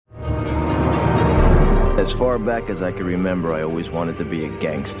As far back as I can remember, I always wanted to be a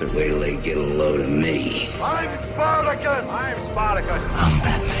gangster. Wait till they get a load of me. I'm Spartacus! I'm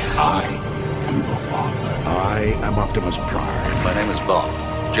Batman. I am your father. I am Optimus Prime. My name is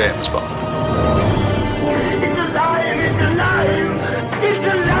Bond. James Bond. It's alive! It's alive! It's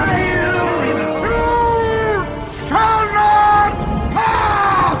alive! You shall not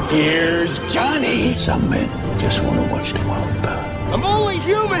pass! Here's Johnny. Some men just want to watch the world burn. I'm only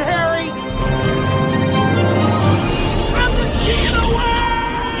human, Harry! I'm the king of the world!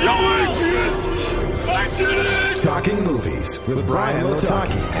 Yo, Adrian! Talking Movies with Brian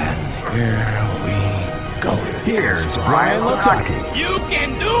Lataki. And here we go. Here's Brian Lataki. You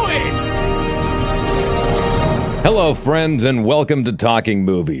can do it! Hello, friends, and welcome to Talking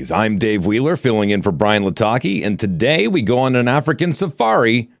Movies. I'm Dave Wheeler, filling in for Brian Lataki, and today we go on an African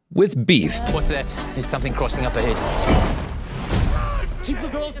safari with Beast. What's that? There's something crossing up ahead. Keep the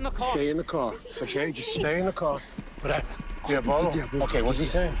girls in the car. Stay in the car, okay? Just stay in the car. But Diabolo? Okay, what's he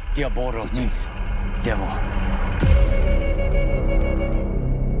saying? Diabolo means devil.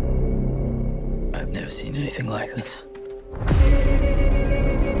 I've never seen anything like this.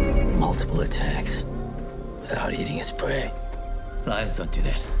 Multiple attacks without eating its prey. Lions don't do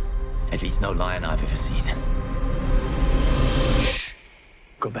that. At least no lion I've ever seen. Shh.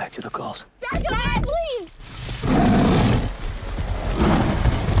 Go back to the calls. Dad, please!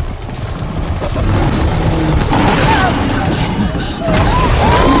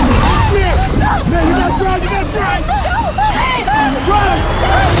 Man, you gotta drive! You gotta drive! Drive!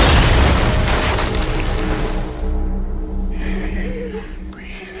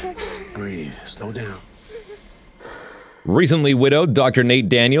 Breathe. Slow down. Recently widowed, Dr. Nate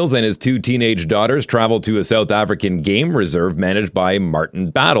Daniels and his two teenage daughters traveled to a South African game reserve managed by Martin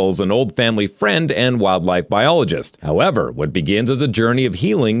Battles, an old family friend and wildlife biologist. However, what begins as a journey of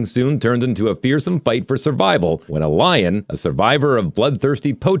healing soon turns into a fearsome fight for survival when a lion, a survivor of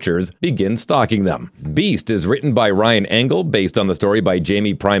bloodthirsty poachers, begins stalking them. Beast is written by Ryan Engel, based on the story by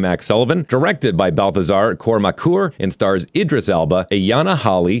Jamie Primack Sullivan, directed by Balthazar Kormakur, and stars Idris Elba, Ayanna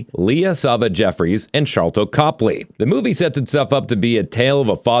Hawley, Leah Sava Jeffries, and Sharlto Copley. The movie sets itself up to be a tale of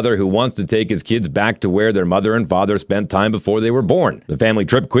a father who wants to take his kids back to where their mother and father spent time before they were born. The family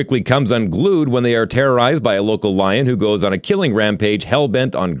trip quickly comes unglued when they are terrorized by a local lion who goes on a killing rampage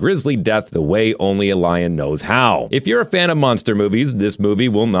hell-bent on grisly death the way only a lion knows how. If you're a fan of monster movies, this movie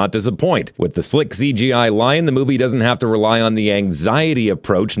will not disappoint. With the slick CGI lion, the movie doesn't have to rely on the anxiety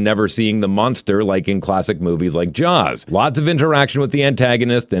approach, never seeing the monster like in classic movies like Jaws. Lots of interaction with the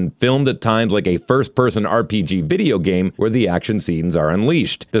antagonist and filmed at times like a first-person RPG video game where the action scenes are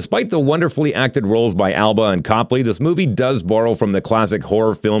unleashed. Despite the wonderfully acted roles by Alba and Copley, this movie does borrow from the classic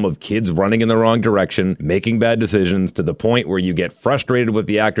horror film of kids running in the wrong direction, making bad decisions to the point where you get frustrated with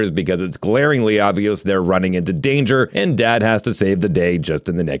the actors because it's glaringly obvious they're running into danger and dad has to save the day just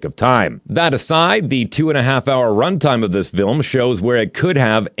in the nick of time. That aside, the 2.5-hour runtime of this film shows where it could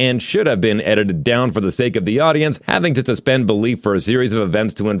have and should have been edited down for the sake of the audience, having to suspend belief for a series of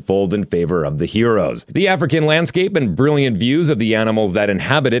events to unfold in favor of the heroes. The African landscape and brilliant views of the animals that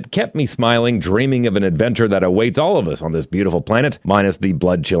inhabit it kept me smiling, dreaming of an adventure that awaits all of us on this beautiful planet, minus the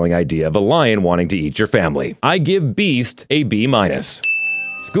blood-chilling idea of a lion wanting to eat your family. I give Beast a B-.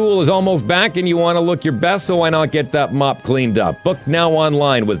 School is almost back and you want to look your best, so why not get that mop cleaned up? Book now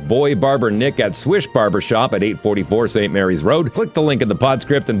online with Boy Barber Nick at Swish Barbershop at 844 St. Mary's Road. Click the link in the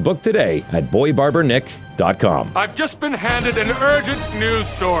podscript and book today at boybarbernick.com. I've just been handed an urgent news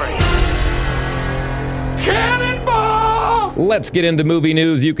story. Cannonball! Let's get into movie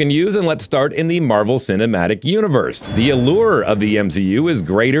news you can use, and let's start in the Marvel Cinematic Universe. The allure of the MCU is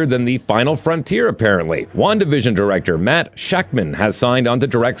greater than the final frontier, apparently. WandaVision director Matt Shakman has signed on to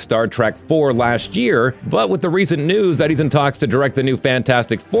direct Star Trek IV last year, but with the recent news that he's in talks to direct the new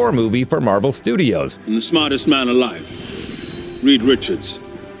Fantastic Four movie for Marvel Studios. And the smartest man alive, Reed Richards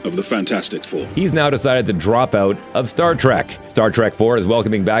of the Fantastic Four. He's now decided to drop out of Star Trek. Star Trek IV is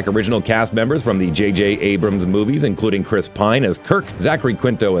welcoming back original cast members from the J.J. Abrams movies, including Chris Pine as Kirk, Zachary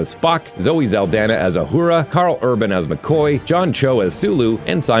Quinto as Spock, Zoe Saldana as Uhura, Carl Urban as McCoy, John Cho as Sulu,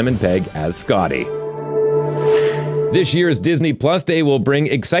 and Simon Pegg as Scotty. This year's Disney Plus Day will bring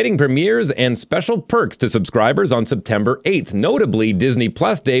exciting premieres and special perks to subscribers on September 8th. Notably, Disney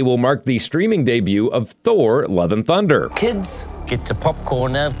Plus Day will mark the streaming debut of Thor: Love and Thunder. Kids, get your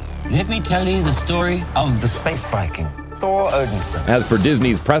popcorn now. Let me tell you the story of the Space Viking. Thor Odinson. As for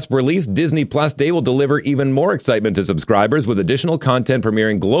Disney's press release, Disney Plus Day will deliver even more excitement to subscribers with additional content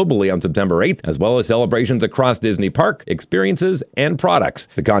premiering globally on September 8th, as well as celebrations across Disney park, experiences, and products.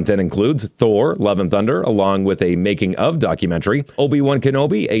 The content includes Thor, Love and Thunder, along with a making-of documentary, Obi-Wan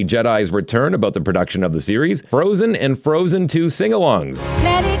Kenobi, A Jedi's Return about the production of the series, Frozen, and Frozen 2 sing-alongs.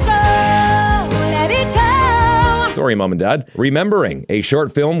 Let it go, let it go. Sorry, Mom and Dad. Remembering, a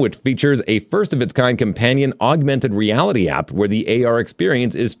short film which features a first-of-its-kind companion augmented reality app where the AR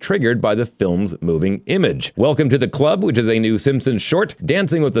experience is triggered by the film's moving image. Welcome to the Club, which is a new Simpsons short,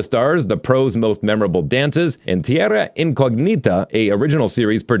 Dancing with the Stars, the Pro's Most Memorable Dances, and Tierra Incognita, a original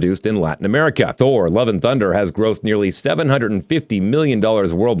series produced in Latin America. Thor, Love and Thunder has grossed nearly $750 million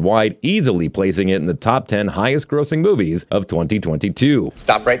worldwide, easily placing it in the top 10 highest-grossing movies of 2022.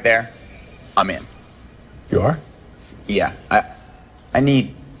 Stop right there. I'm in. You are? Yeah, I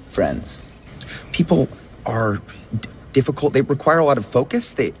need friends. People are difficult. They require a lot of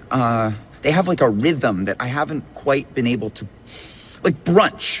focus. They have like a rhythm that I haven't quite been able to, like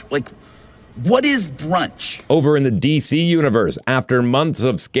brunch. Like, what is brunch? Over in the DC universe, after months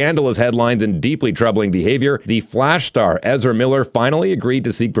of scandalous headlines and deeply troubling behavior, the Flash star Ezra Miller finally agreed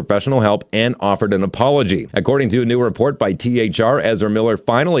to seek professional help and offered an apology. According to a new report by THR, Ezra Miller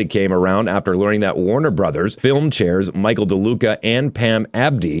finally came around after learning that Warner Brothers film chairs Michael DeLuca and Pam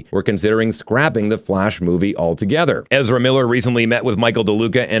Abdy were considering scrapping the Flash movie altogether. Ezra Miller recently met with Michael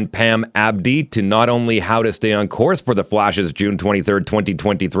DeLuca and Pam Abdy to not only how to stay on course for the Flash's June 23,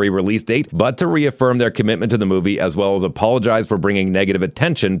 2023 release date, but to reaffirm their commitment to the movie, as well as apologize for bringing negative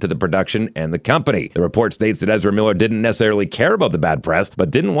attention to the production and the company. The report states that Ezra Miller didn't necessarily care about the bad press, but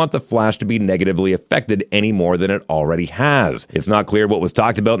didn't want the Flash to be negatively affected any more than it already has. It's not clear what was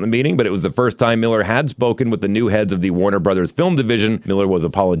talked about in the meeting, but it was the first time Miller had spoken with the new heads of the Warner Brothers film division. Miller was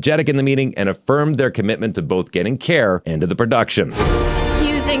apologetic in the meeting and affirmed their commitment to both getting care and to the production.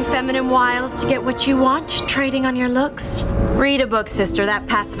 Using feminine wiles to get what you want, trading on your looks. Read a book, sister. That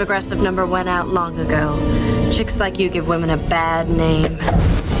passive-aggressive number went out long ago. Chicks like you give women a bad name.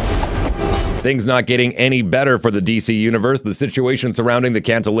 Things not getting any better for the DC universe. The situation surrounding the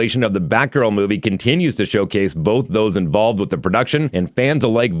cancellation of the Batgirl movie continues to showcase both those involved with the production and fans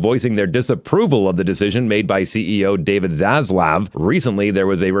alike voicing their disapproval of the decision made by CEO David Zaslav. Recently, there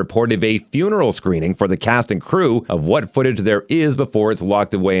was a report of a funeral screening for the cast and crew of what footage there is before it's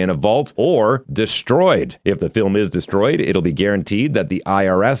locked away in a vault or destroyed. If the film is destroyed, it'll be guaranteed that the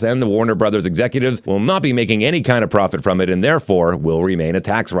IRS and the Warner Brothers executives will not be making any kind of profit from it and therefore will remain a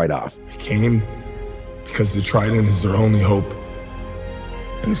tax write-off. Because the Trident is their only hope.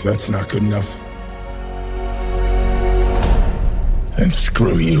 And if that's not good enough, then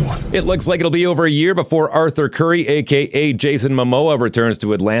screw you. It looks like it'll be over a year before Arthur Curry, aka Jason Momoa, returns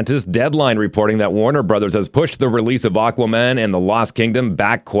to Atlantis. Deadline reporting that Warner Brothers has pushed the release of Aquaman and the Lost Kingdom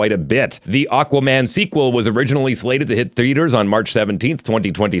back quite a bit. The Aquaman sequel was originally slated to hit theaters on March 17th,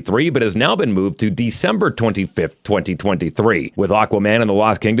 2023, but has now been moved to December 25th, 2023. With Aquaman and the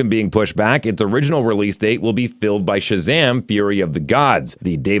Lost Kingdom being pushed back, its original release date will be filled by Shazam! Fury of the Gods.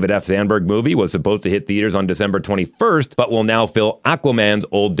 The David F. Sandberg movie was supposed to hit theaters on December 21st, but will now fill Aquaman's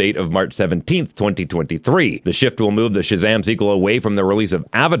old date of March 17th, 2023. The shift will move the Shazam sequel away from the release of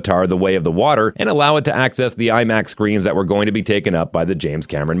Avatar: The Way of the Water and allow it to access the IMAX screens that were going to be taken up by the James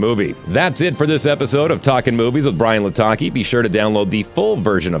Cameron movie. That's it for this episode of Talkin' Movies with Brian Lataki. Be sure to download the full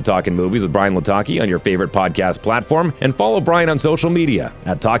version of Talkin' Movies with Brian Lataki on your favorite podcast platform and follow Brian on social media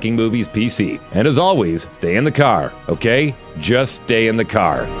at Talking Movies PC. And as always, stay in the car, okay? Just stay in the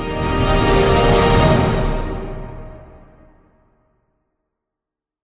car.